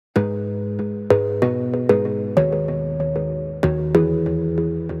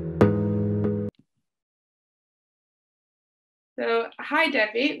Hi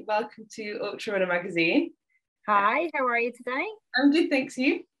Debbie, welcome to ULTRARUNNER magazine. Hi, how are you today? I'm good, thanks.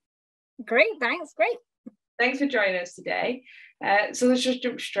 You? Great, thanks, great. Thanks for joining us today. So let's just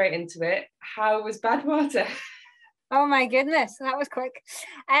jump straight into it. How was Badwater? Oh my goodness, that was quick.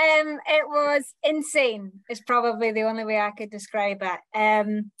 It was insane, is probably the only way I could describe it.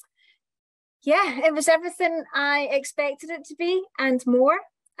 Yeah, it was everything I expected it to be and more.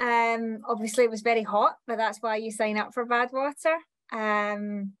 Obviously it was very hot, but that's why you sign up for Badwater.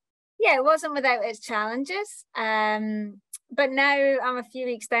 Yeah, it wasn't without its challenges. But now I'm a few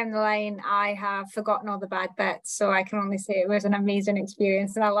weeks down the line, I have forgotten all the bad bits. So I can only say it was an amazing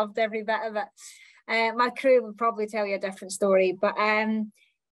experience and I loved every bit of it. My crew would probably tell you a different story, but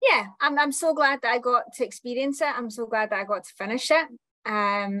yeah, I'm so glad that I got to experience it. I'm so glad that I got to finish it.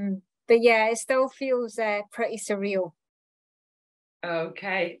 But yeah, it still feels pretty surreal.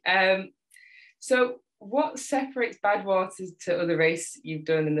 Okay. So what separates Badwater to other races you've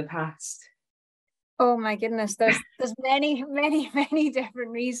done in the past? Oh my goodness, there's many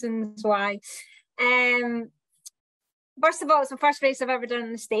different reasons why. First of all, it's the first race I've ever done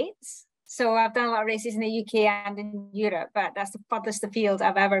in the States. So I've done a lot of races in the UK and in Europe, but that's the furthest afield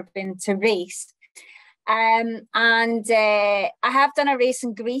I've ever been to race. I have done a race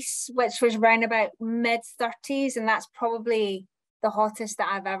in Greece, which was around about mid-30s, and that's probably the hottest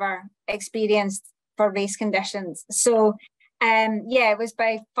that I've ever experienced for race conditions. So yeah, it was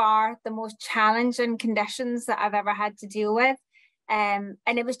by far the most challenging conditions that I've ever had to deal with. And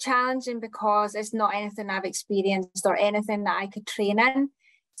it was challenging because it's not anything I've experienced or anything that I could train in.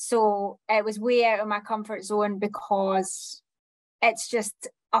 So it was way out of my comfort zone because it's just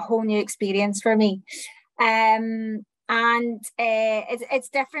a whole new experience for me. It's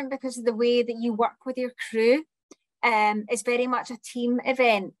different because of the way that you work with your crew. It's very much a team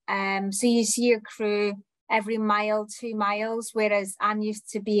event. So you see your crew every mile, 2 miles, whereas I'm used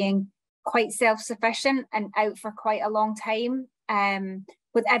to being quite self-sufficient and out for quite a long time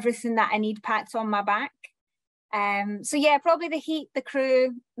with everything that I need packed on my back. So yeah, probably the heat, the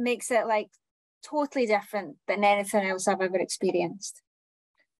crew makes it like totally different than anything else I've ever experienced.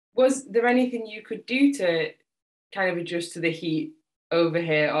 Was there anything you could do to kind of adjust to the heat over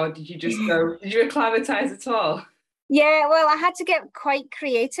here, or did you just go, did you acclimatise at all? Yeah, well, I had to get quite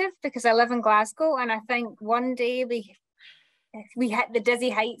creative because I live in Glasgow, and I think one day we hit the dizzy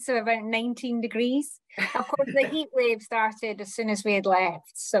heights of about 19 degrees. Of course, the heat wave started as soon as we had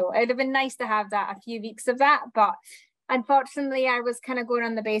left, so it'd have been nice to have that, a few weeks of that, but unfortunately I was kind of going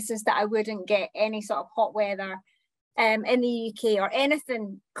on the basis that I wouldn't get any sort of hot weather in the UK or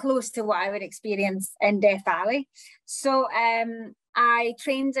anything close to what I would experience in Death Valley. So I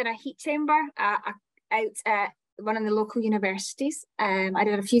trained in a heat chamber out at one of the local universities. I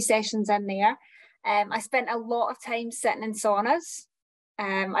did a few sessions in there. I spent a lot of time sitting in saunas.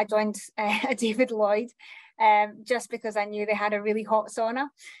 I joined a David Lloyd just because I knew they had a really hot sauna.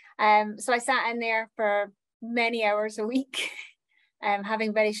 So I sat in there for many hours a week,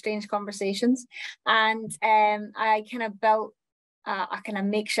 having very strange conversations. And I kind of built a kind of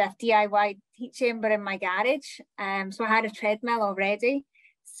makeshift DIY heat chamber in my garage. So I had a treadmill already.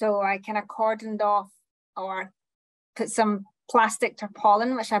 So I kind of cordoned off or put some plastic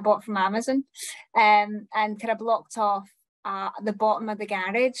tarpaulin, which I bought from Amazon, and kind of blocked off the bottom of the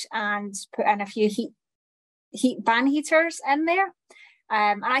garage and put in a few fan heaters in there.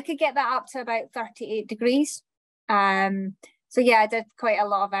 And I could get that up to about 38 degrees. So yeah, I did quite a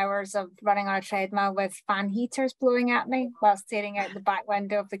lot of hours of running on a treadmill with fan heaters blowing at me while staring out the back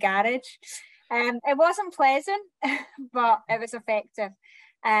window of the garage. It wasn't pleasant, but it was effective.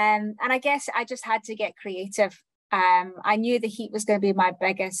 And I guess I just had to get creative. I knew the heat was going to be my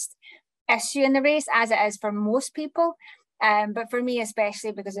biggest issue in the race, as it is for most people. But for me,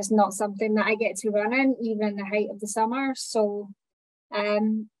 especially because it's not something that I get to run in, even in the height of the summer. So,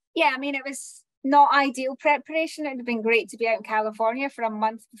 yeah, I mean, it was not ideal preparation. It would have been great to be out in California for a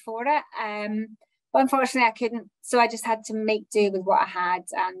month before it. But unfortunately, I couldn't. So I just had to make do with what I had.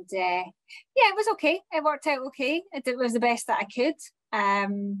 And yeah, it was okay. It worked out okay. It was the best that I could.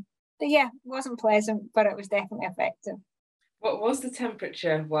 But yeah, it wasn't pleasant, but it was definitely effective. What was the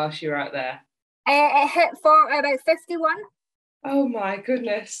temperature whilst you were out there? It hit for about 51. Oh my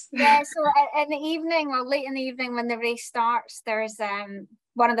goodness. Yeah, so in the evening or late in the evening when the race starts, there's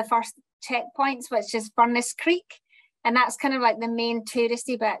one of the first checkpoints, which is Furnace Creek. And that's kind of like the main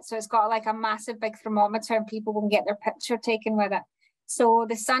touristy bit. So it's got like a massive big thermometer and people can get their picture taken with it. So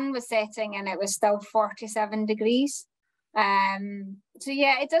the sun was setting and it was still 47 degrees. So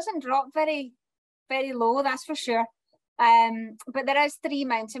yeah, it doesn't drop very, very low, that's for sure. But there is 3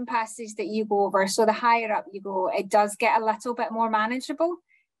 mountain passes that you go over. So the higher up you go, it does get a little bit more manageable,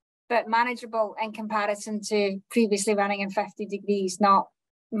 but manageable in comparison to previously running in 50 degrees, not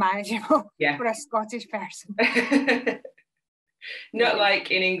manageable for a Scottish person. Not like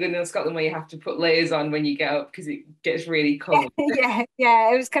in England or Scotland where you have to put layers on when you get up because it gets really cold.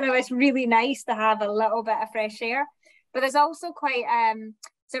 Yeah, it was kind of, it's really nice to have a little bit of fresh air. But there's also quite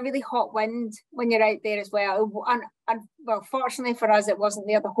it's a really hot wind when you're out there as well. And well, fortunately for us, it wasn't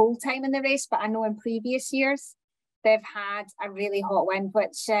there the whole time in the race, but I know in previous years they've had a really hot wind,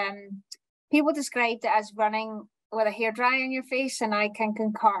 which people described it as running with a hairdryer in your face, and I can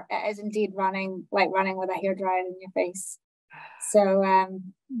concur. It is indeed running with a hairdryer in your face. So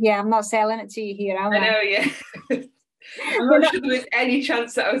yeah, I'm not selling it to you here, am I? I know, yeah. I'm not sure there was any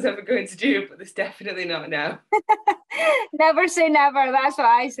chance that I was ever going to do it, but there's definitely not now. Never say never, that's what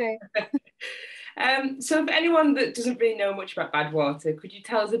I say. So for anyone that doesn't really know much about Badwater, could you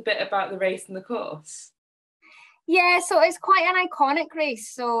tell us a bit about the race and the course? Yeah, so it's quite an iconic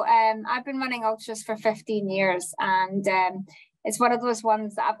race. So I've been running ultras for 15 years, and it's one of those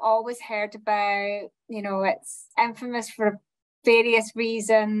ones that I've always heard about. You know, it's infamous for various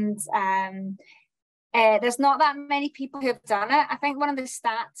reasons. There's not that many people who have done it. I think one of the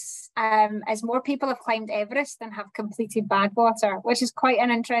stats is more people have climbed Everest than have completed Badwater, which is quite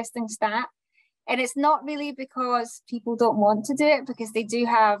an interesting stat. And it's not really because people don't want to do it, because they do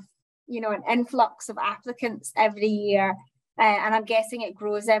have, you know, an influx of applicants every year. And I'm guessing it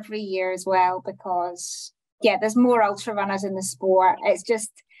grows every year as well because, yeah, there's more ultra runners in the sport. It's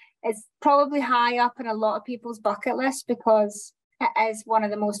probably high up in a lot of people's bucket list because it is one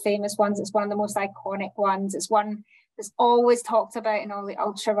of the most famous ones. It's one of the most iconic ones. It's one that's always talked about in all the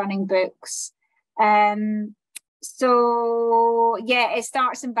ultra running books. So yeah, it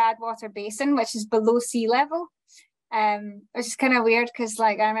starts in Badwater Basin, which is below sea level, which is kind of weird because,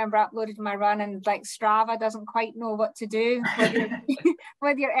 like, I remember uploading my run and like Strava doesn't quite know what to do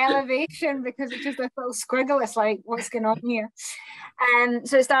with your elevation because it's just a little squiggle. It's like, what's going on here?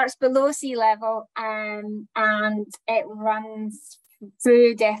 So it starts below sea level, and it runs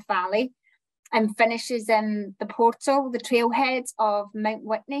through Death Valley and finishes in the portal, the trailhead of Mount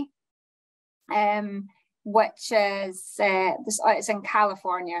Whitney, which is it's in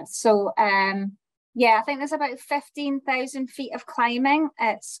California. So yeah, I think there's about 15,000 feet of climbing.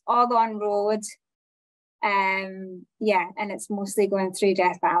 It's all on road. Yeah, and it's mostly going through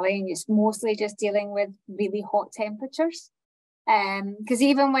Death Valley, and it's mostly just dealing with really hot temperatures. Because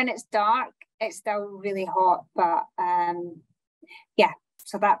even when it's dark, it's still really hot. But yeah,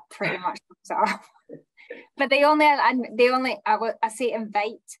 so that pretty much sums it up. But they only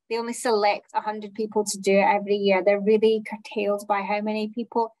select 100 people to do it every year. They're really curtailed by how many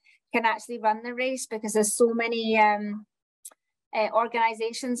people can actually run the race because there's so many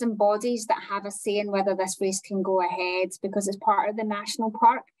organizations and bodies that have a say in whether this race can go ahead because it's part of the national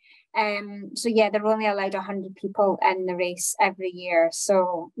park. So yeah, they're only allowed 100 people in the race every year.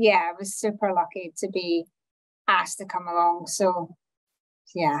 So yeah, I was super lucky to be asked to come along. So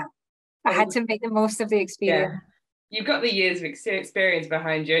yeah, I had to make the most of the experience. Yeah. You've got the years of experience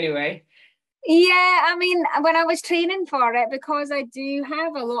behind you anyway. Yeah, I mean, when I was training for it, because I do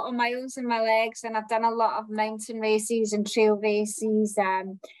have a lot of miles in my legs and I've done a lot of mountain races and trail races,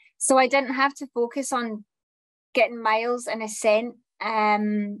 so I didn't have to focus on getting miles in ascent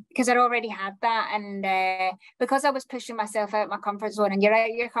because I'd already had that, and because I was pushing myself out of my comfort zone, and you're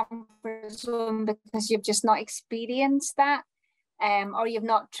out of your comfort zone because you've just not experienced that, or you've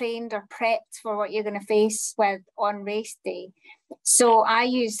not trained or prepped for what you're going to face with on race day. So I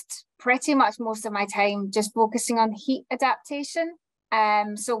used pretty much most of my time just focusing on heat adaptation.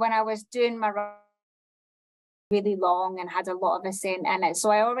 So when I was doing my run really long and had a lot of ascent in it,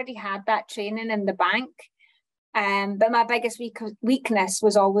 so I already had that training in the bank. But my biggest weakness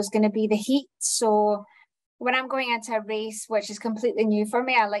was always going to be the heat. So when I'm going into a race, which is completely new for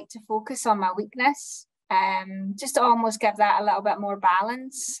me, I like to focus on my weakness, just to almost give that a little bit more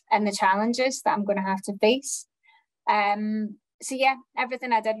balance in the challenges that I'm going to have to face. So yeah,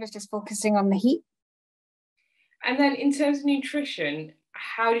 everything I did was just focusing on the heat. And then in terms of nutrition,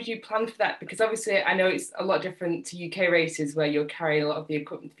 how did you plan for that? Because obviously I know it's a lot different to UK races where you're carrying a lot of the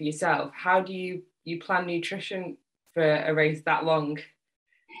equipment for yourself. How do you plan nutrition for a race that long?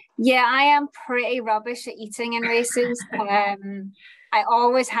 Yeah, I am pretty rubbish at eating in races. I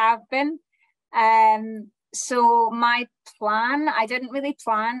always have been. So my plan, I didn't really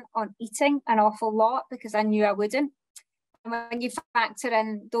plan on eating an awful lot because I knew I wouldn't. And when you factor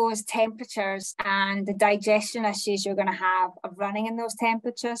in those temperatures and the digestion issues you're going to have of running in those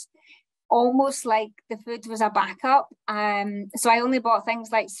temperatures, almost like the food was a backup. So I only bought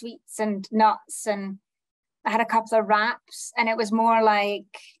things like sweets and nuts, and I had a couple of wraps, and it was more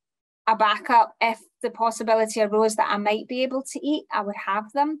like a backup. If the possibility arose that I might be able to eat, I would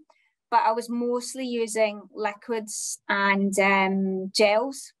have them. But I was mostly using liquids and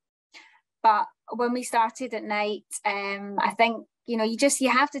gels. But when we started at night, I think, you know, you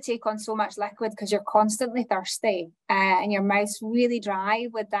have to take on so much liquid because you're constantly thirsty, and your mouth's really dry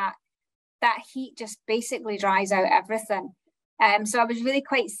with that heat just basically dries out everything. So I was really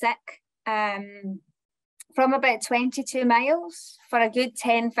quite sick from about 22 miles for a good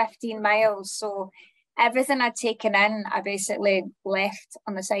 10, 15 miles. So everything I'd taken in, I basically left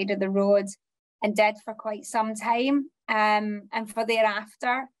on the side of the road and did for quite some time. And for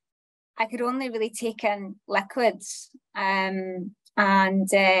thereafter, I could only really take in liquids. I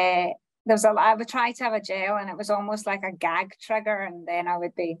would try to have a gel, and it was almost like a gag trigger, and then I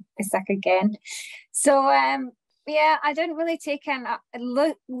would be sick again. So yeah, I didn't really take in.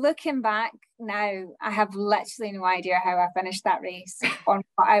 Looking back now, I have literally no idea how I finished that race on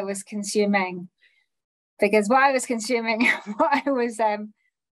what I was consuming, because what I was consuming, what I was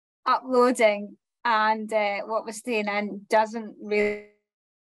uploading, and what was staying in doesn't really.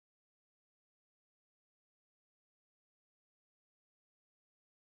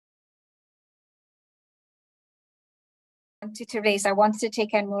 To race, I wanted to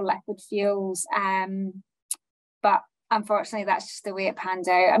take in more liquid fuels, but unfortunately that's just the way it panned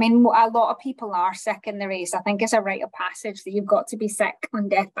out. I mean, a lot of people are sick in the race. I think it's a rite of passage that you've got to be sick on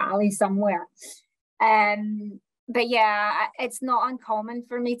Death Valley somewhere. But yeah, it's not uncommon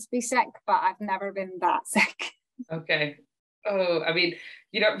for me to be sick, but I've never been that sick. Okay. Oh, I mean,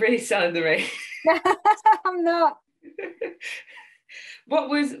 you're not really selling the race. I'm not. What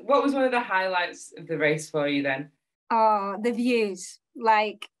was one of the highlights of the race for you then? Oh, the views.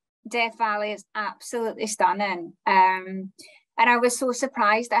 Like, Death Valley is absolutely stunning. And I was so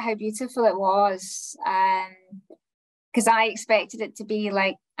surprised at how beautiful it was. Because I expected it to be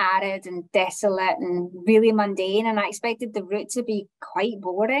like arid and desolate and really mundane, and I expected the route to be quite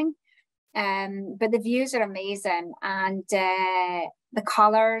boring. But the views are amazing, and the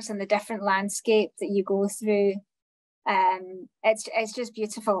colours and the different landscape that you go through. It's just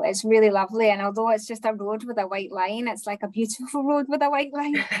beautiful. It's really lovely, and although it's just a road with a white line, it's like a beautiful road with a white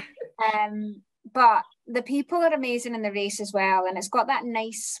line. But the people are amazing in the race as well, and it's got that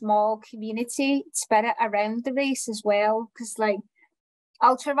nice small community spirit around the race as well, because like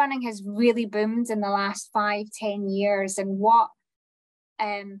ultra running has really boomed in the last 5-10 years, and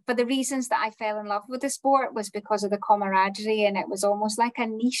for the reasons that I fell in love with the sport was because of the camaraderie, and it was almost like a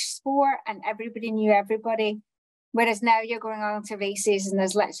niche sport and everybody knew everybody. Whereas now you're going on to races and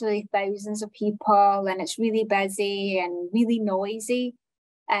there's literally thousands of people, and it's really busy and really noisy.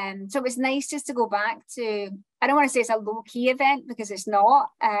 So it was nice just to go back to, I don't want to say it's a low-key event because it's not,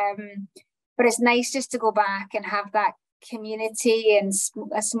 but it's nice just to go back and have that community and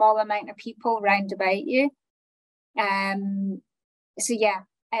a small amount of people round about you. So yeah,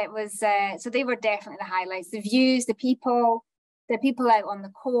 it was, so they were definitely the highlights. The views, the people out on the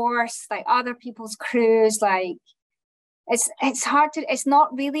course, like other people's crews, like, it's hard to, it's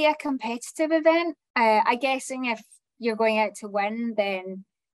not really a competitive event. I guessing if you're going out to win, then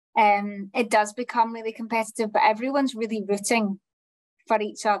it does become really competitive, but everyone's really rooting for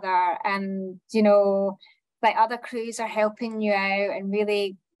each other, and you know, like other crews are helping you out and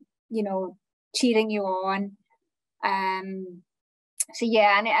really, you know, cheering you on. So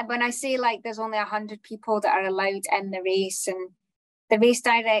yeah, and when I say like there's only 100 people that are allowed in the race, and the race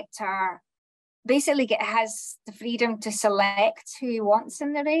director basically has the freedom to select who he wants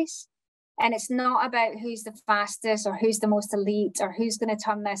in the race. And it's not about who's the fastest or who's the most elite or who's going to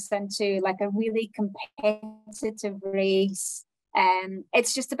turn this into like a really competitive race.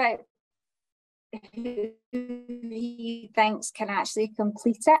 It's just about who he thinks can actually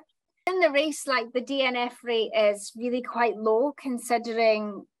complete it. In the race, like the DNF rate is really quite low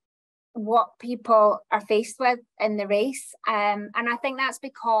considering what people are faced with in the race. And I think that's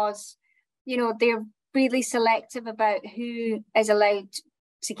because, you know, they're really selective about who is allowed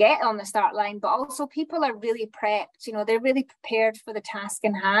to get on the start line, but also people are really prepped, you know, they're really prepared for the task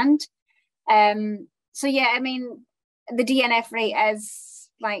in hand. So yeah, I mean, the DNF rate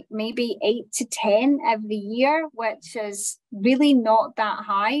is like maybe 8 to 10 every year, which is really not that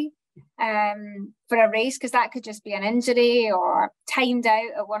high for a race, because that could just be an injury or timed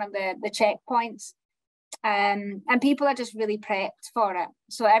out at one of the checkpoints. And people are just really prepped for it.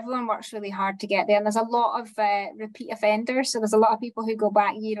 So everyone works really hard to get there. And there's a lot of repeat offenders. So there's a lot of people who go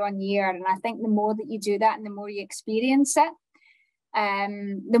back year on year. And I think the more that you do that and the more you experience it,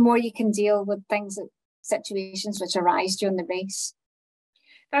 the more you can deal with situations which arise during the race.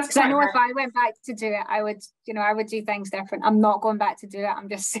 Because I know if I went back to do it, I would do things different. I'm not going back to do it. I'm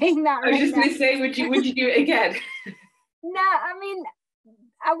just saying that. I was just going to say, would you do it again? No, I mean,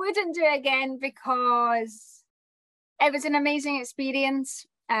 I wouldn't do it again because it was an amazing experience.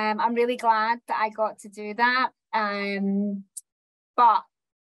 I'm really glad that I got to do that. But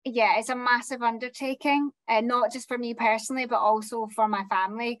yeah, it's a massive undertaking, and not just for me personally, but also for my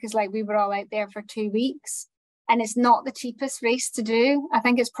family, because like we were all out there for 2 weeks, and it's not the cheapest race to do. I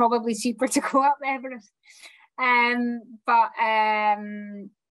think it's probably cheaper to go up Everest.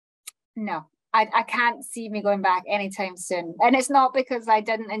 No, I can't see me going back anytime soon. And it's not because I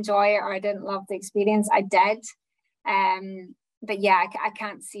didn't enjoy it or I didn't love the experience. I did. But yeah, I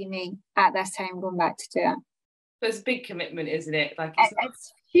can't see me at this time going back to do it. But it's a big commitment, isn't it? Like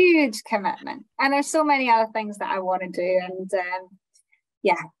it's huge commitment, and there's so many other things that I want to do, and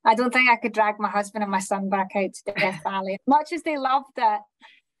yeah, I don't think I could drag my husband and my son back out to Death Valley. As much as they loved it,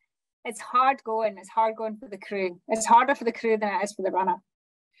 it's hard going. It's hard going for the crew. It's harder for the crew than it is for the runner.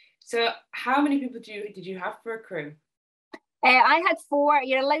 So how many people did you have for a crew? I had 4.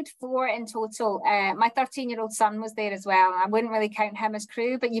 You're allowed 4 in total. My 13-year-old son was there as well. I wouldn't really count him as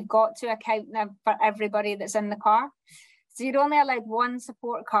crew, but you've got to account for everybody that's in the car. So you're only allowed 1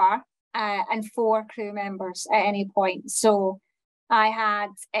 support car and 4 crew members at any point. So I had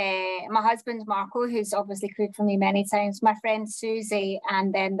my husband, Marco, who's obviously crewed for me many times, my friend Susie,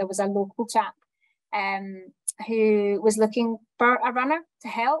 and then there was a local chap who was looking for a runner to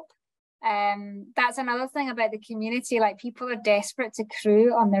help. That's another thing about the community, like people are desperate to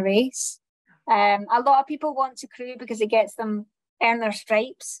crew on the race. A lot of people want to crew because it gets them earn their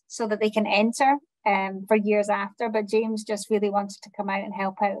stripes so that they can enter for years after, but James just really wanted to come out and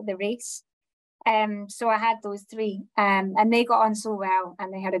help out at the race. So I had those 3 and they got on so well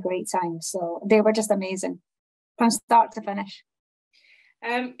and they had a great time, so they were just amazing from start to finish.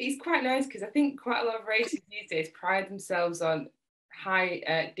 It's quite nice because I think quite a lot of races these days pride themselves on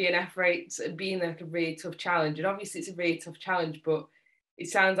high DNF rates and being like a really tough challenge, and obviously it's a really tough challenge, but it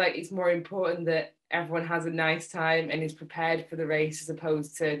sounds like it's more important that everyone has a nice time and is prepared for the race as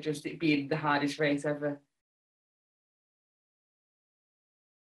opposed to just it being the hardest race ever.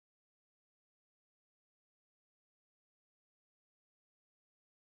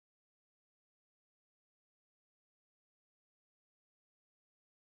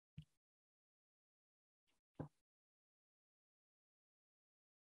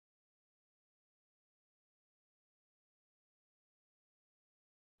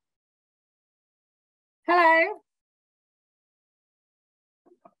 Hello.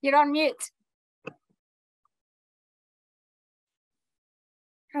 You're on mute.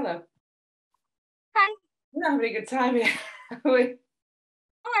 Hello. Hi. We're not having a good time here, are we?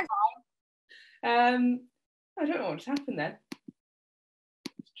 I don't know what's happened then.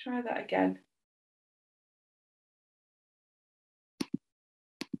 Let's try that again.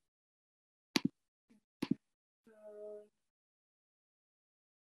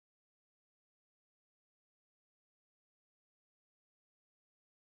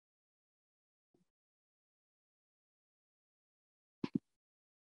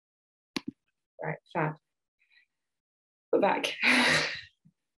 Right, fab. We're back.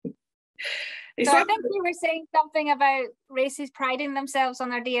 So I think you were saying something about races priding themselves on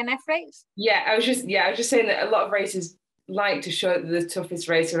their DNF rates. Yeah, I was just saying that a lot of races like to show the toughest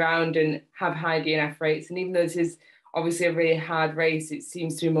race around and have high DNF rates. And even though this is obviously a really hard race, it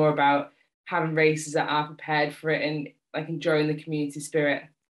seems to be more about having races that are prepared for it and like enjoying the community spirit,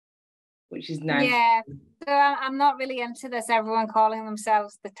 which is nice. Yeah, so I'm not really into this, everyone calling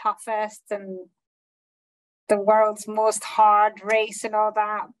themselves the toughest and the world's most hard race and all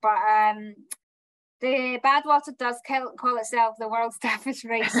that. But the Badwater does call itself the world's toughest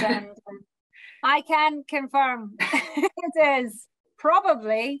race, and I can confirm it is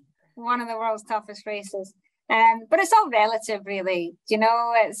probably one of the world's toughest races. But it's all relative, really. You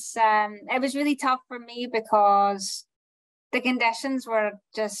know, it was really tough for me because the conditions were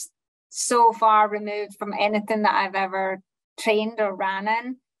just so far removed from anything that I've ever trained or ran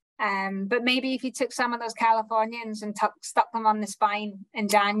in. But maybe if you took some of those Californians and stuck them on the spine in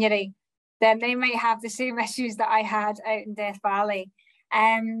January, then they might have the same issues that I had out in Death Valley.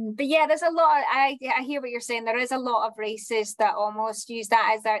 But yeah, there's a lot. I hear what you're saying. There is a lot of races that almost use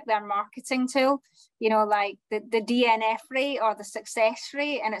that as their marketing tool, you know, like the DNF rate or the success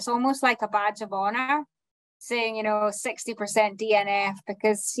rate. And it's almost like a badge of honor saying, you know, 60% DNF,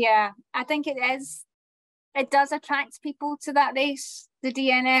 because yeah, I think it does attract people to that race, the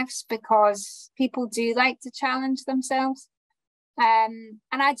DNFs, because people do like to challenge themselves. And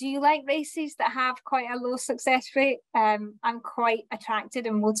I do like races that have quite a low success rate. I'm quite attracted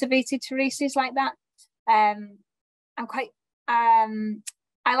and motivated to races like that. I'm quite, I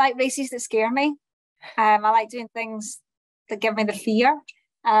like races that scare me. I like doing things that give me the fear,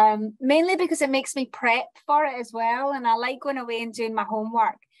 mainly because it makes me prep for it as well. And I like going away and doing my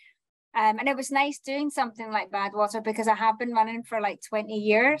homework. And it was nice doing something like Badwater because I have been running for like 20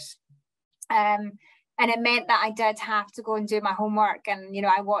 years. And it meant that I did have to go and do my homework. And, you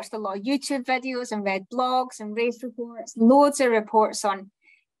know, I watched a lot of YouTube videos and read blogs and race reports, loads of reports on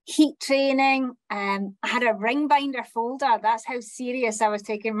heat training. I had a ring binder folder. That's how serious I was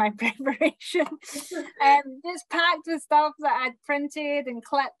taking my preparation. Just packed with stuff that I'd printed and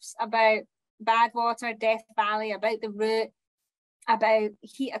clips about Badwater, Death Valley, about the route, about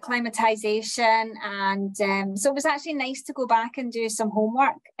heat acclimatization. And so it was actually nice to go back and do some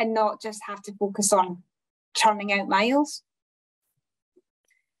homework and not just have to focus on churning out miles.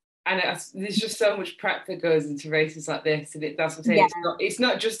 And there's just so much prep that goes into races like this, and that's what I'm saying. Yeah. It's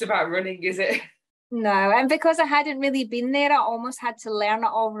not just about running, is it? No, and because I hadn't really been there, I almost had to learn it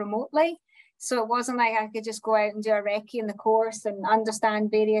all remotely. So it wasn't like I could just go out and do a recce in the course and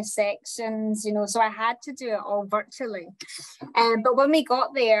understand various sections, you know. So I had to do it all virtually. But when we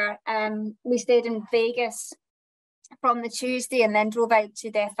got there, we stayed in Vegas from the Tuesday and then drove out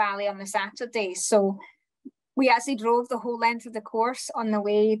to Death Valley on the Saturday. So we actually drove the whole length of the course on the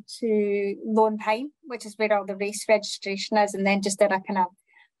way to Lone Pine, which is where all the race registration is, and then just did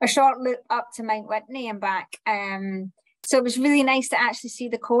a short loop up to Mount Whitney and back. So it was really nice to actually see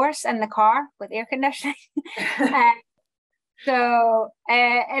the course in the car with air conditioning. So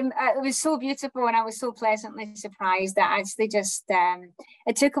it was so beautiful, and I was so pleasantly surprised that actually just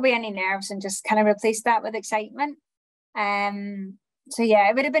it took away any nerves and just kind of replaced that with excitement. So yeah,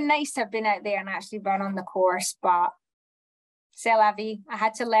 it would have been nice to have been out there and actually run on the course, but c'est la vie. I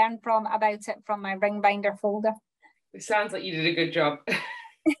had to learn about it from my ring binder folder. It sounds like you did a good job.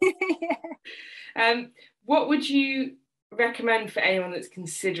 Yeah. What would you recommend for anyone that's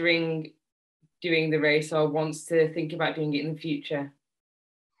considering doing the race or wants to think about doing it in the future?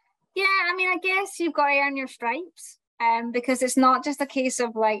 Yeah, I mean, I guess you've got to earn your stripes. Because it's not just a case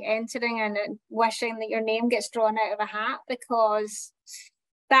of like entering and wishing that your name gets drawn out of a hat, because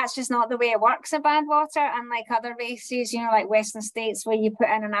that's just not the way it works at Badwater. And like other races, you know, like Western States, where you put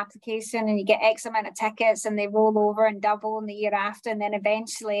in an application and you get X amount of tickets and they roll over and double in the year after. And then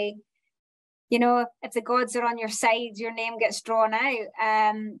eventually, you know, if the gods are on your side, your name gets drawn out.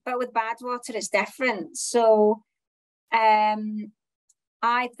 But with Badwater, it's different. So,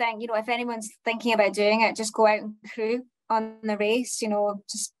 I think, you know, if anyone's thinking about doing it, just go out and crew on the race, you know,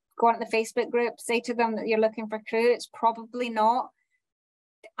 just go on the Facebook group, say to them that you're looking for crew. It's probably not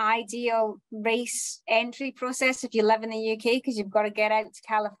the ideal race entry process if you live in the UK, because you've got to get out to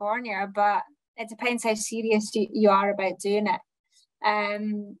California, but it depends how serious you are about doing it.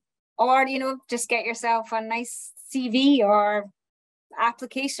 Or, you know, just get yourself a nice CV or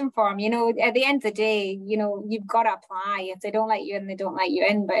application form. You know, at the end of the day, you know, you've got to apply. If they don't let you in, they don't let you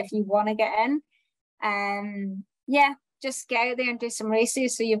in. But if you want to get in, yeah, just get out there and do some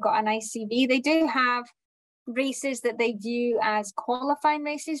races so you've got a nice CV. They do have races that they view as qualifying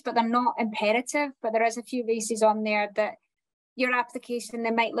races, but they're not imperative. But there is a few races on there that your application,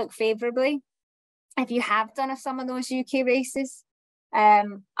 they might look favourably if you have done some of those UK races.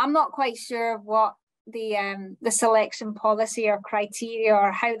 I'm not quite sure what the selection policy or criteria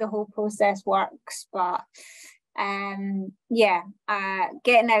or how the whole process works, but yeah,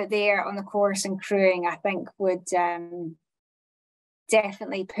 getting out there on the course and crewing, I think, would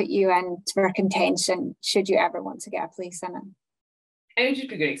definitely put you in for contention should you ever want to get a place in it. And it would just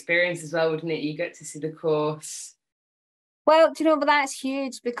be a good experience as well, wouldn't it? You get to see the course. Well, do you know, but that's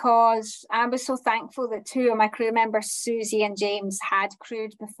huge, because I was so thankful that two of my crew members, Susie and James, had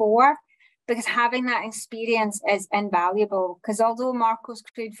crewed before, because having that experience is invaluable. Because although Marco's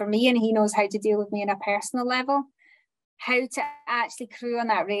crewed for me and he knows how to deal with me on a personal level, how to actually crew on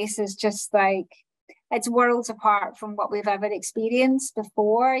that race is just like, it's worlds apart from what we've ever experienced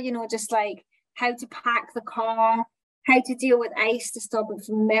before. You know, just like how to pack the car, how to deal with ice to stop it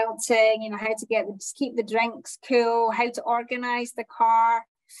from melting, you know, how to just keep the drinks cool, how to organize the car,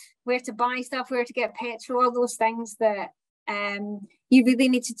 where to buy stuff, where to get petrol, all those things that you really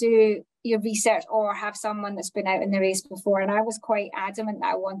need to do your research or have someone that's been out in the race before. And I was quite adamant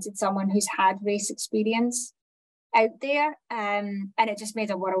that I wanted someone who's had race experience out there, and it just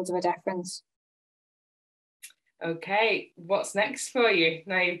made a world of a difference. Okay, what's next for you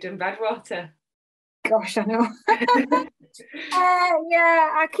now you've done Badwater? Gosh, I know. Yeah,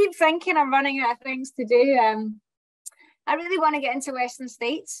 I keep thinking I'm running out of things to do. I really want to get into Western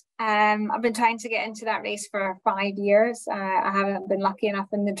States. I've been trying to get into that race for 5 years. I haven't been lucky enough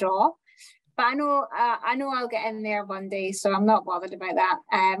in the draw, but I know I'll get in there one day, so I'm not bothered about that.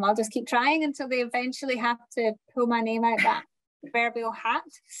 I'll just keep trying until they eventually have to pull my name out that proverbial hat.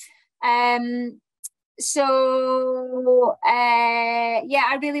 Yeah,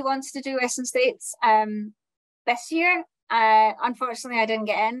 I really wanted to do Western States this year. Unfortunately, I didn't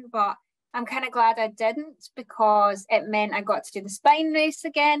get in, but I'm kind of glad I didn't, because it meant I got to do the spine race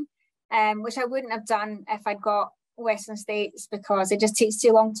again, which I wouldn't have done if I'd got Western States, because it just takes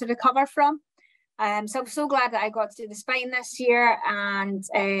too long to recover from. So I'm so glad that I got to do the spine this year, and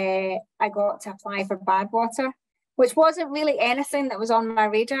I got to apply for Badwater, which wasn't really anything that was on my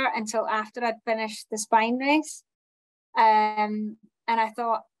radar until after I'd finished the spine race. And I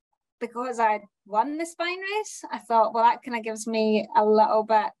thought, because I'd won the spine race, I thought, well, that kind of gives me a little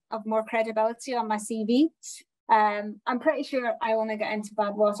bit of more credibility on my CV. I'm pretty sure I only got into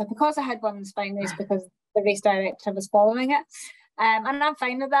Badwater because I had won the spine race, because the race director was following it. And I'm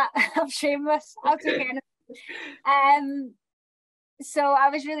fine with that. I'm shameless. I'll take anything. So I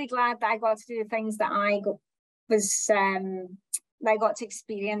was really glad that I got to do the things that I got to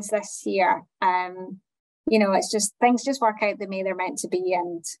experience this year. You know, it's just, things just work out the way they're meant to be,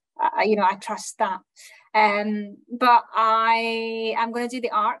 and you know, I trust that. But I'm going to do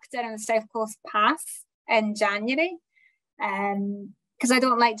the ARC down on the South Coast Path in January, because I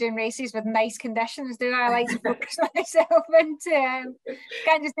don't like doing races with nice conditions, do I? I like to focus myself into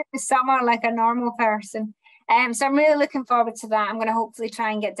can't just do the summer like a normal person. So I'm really looking forward to that. I'm going to hopefully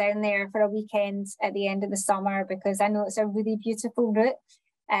try and get down there for a weekend at the end of the summer, because I know it's a really beautiful route,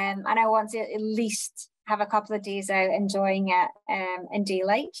 and I want to at least have a couple of days out enjoying it in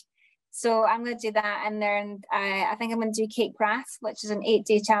daylight. So I'm going to do that, and then I think I'm going to do Cape Wrath, which is an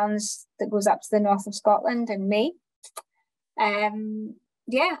 8-day challenge that goes up to the north of Scotland in May. Yeah,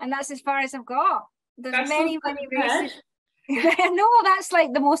 and that's as far as I've got. There's many races. I know, that's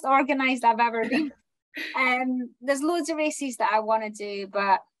like the most organised I've ever been. There's loads of races that I want to do,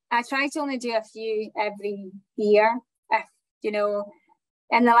 but I try to only do a few every year. If, you know,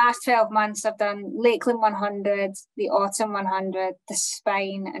 in the last 12 months, I've done Lakeland 100, the Autumn 100, the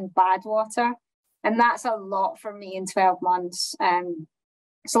Spine, and Badwater. And that's a lot for me in 12 months.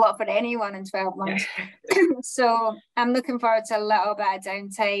 It's a lot for anyone in 12 months. Yeah. So I'm looking forward to a little bit of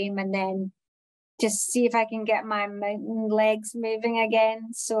downtime, and then just see if I can get my mountain legs moving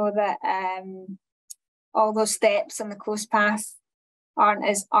again, so that all those steps on the coast path aren't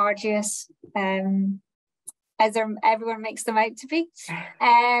as arduous as everyone makes them out to be. So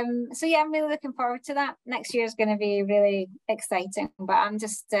yeah, I'm really looking forward to that. Next year is going to be really exciting, but I'm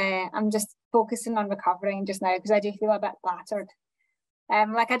just focusing on recovering just now, because I do feel a bit battered.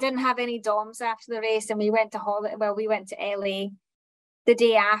 Like, I didn't have any DOMs after the race, and we went to LA the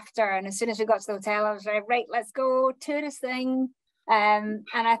day after, and as soon as we got to the hotel, I was like, right, let's go tourist thing. And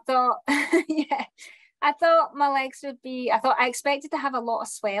I thought, yeah, I thought my legs would be, I expected to have a lot of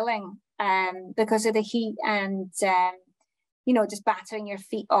swelling because of the heat, and you know, just battering your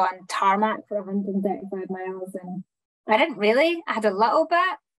feet on tarmac for 135 miles, and I didn't really. I had a little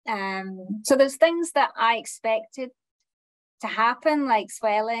bit. So there's things that I expected to happen, like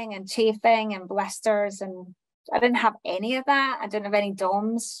swelling and chafing and blisters, and I didn't have any of that. I didn't have any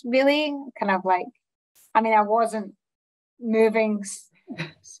DOMs, really. Kind of like, I mean, I wasn't moving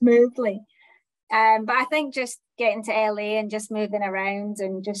smoothly. But I think just getting to LA and just moving around,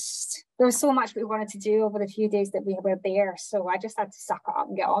 and just, there was so much we wanted to do over the few days that we were there, so I just had to suck it up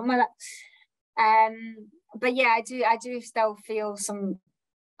and get on with it. But yeah, I do still feel some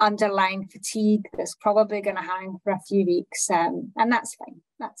underlying fatigue that's probably going to hang for a few weeks, and that's fine.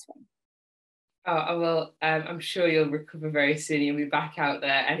 Oh, well, I'm sure you'll recover very soon. You'll be back out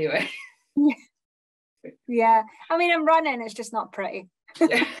there anyway. Yeah, I mean, I'm running, it's just not pretty.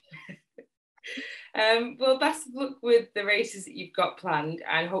 Well, best of luck with the races that you've got planned,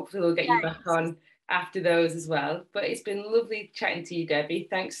 and hopefully we'll get you back on after those as well. But it's been lovely chatting to you, Debbie.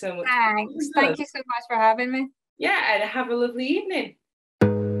 Thanks so much. Thanks. Thank you so much for having me. Yeah, and have a lovely evening.